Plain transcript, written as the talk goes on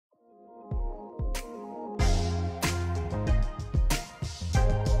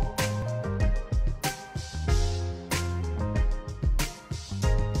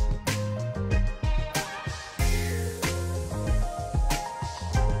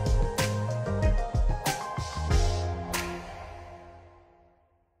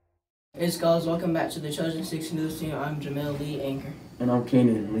Hey scholars, welcome back to the Trojan 6 News Team. I'm Jamel, lead anchor. And I'm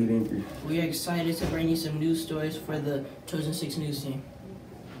Kanan, lead anchor. We are excited to bring you some news stories for the Trojan 6 News Team.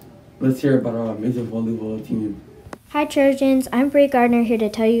 Let's hear about our amazing volleyball team. Hi Trojans, I'm Bree Gardner here to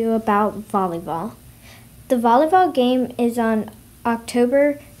tell you about volleyball. The volleyball game is on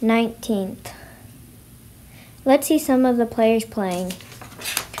October 19th. Let's see some of the players playing.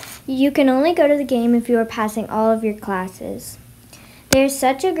 You can only go to the game if you are passing all of your classes. They're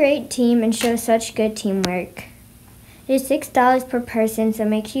such a great team and show such good teamwork. It is $6 per person, so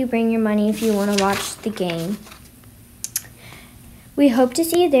make sure you bring your money if you want to watch the game. We hope to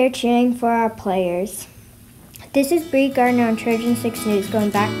see you there cheering for our players. This is Bree Gardner on Trojan 6 News, going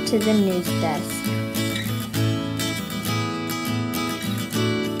back to the news desk.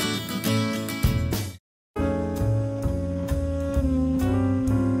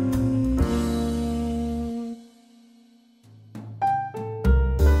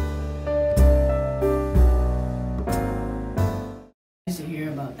 To hear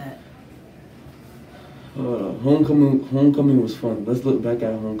about that. Homecoming was fun. Let's look back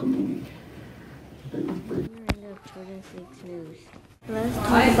at homecoming. Let's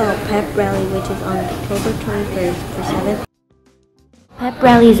talk about Pep Rally, which is on October 21st for 7th. Pep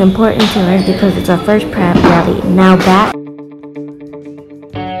Rally is important to learn because it's our first Pep Rally. Now back.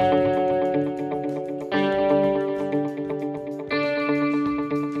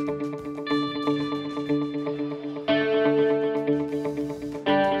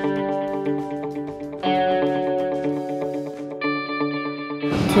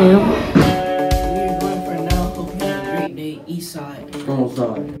 We are going for now. Hope you have a great day. East side. Strong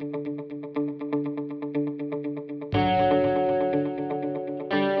side.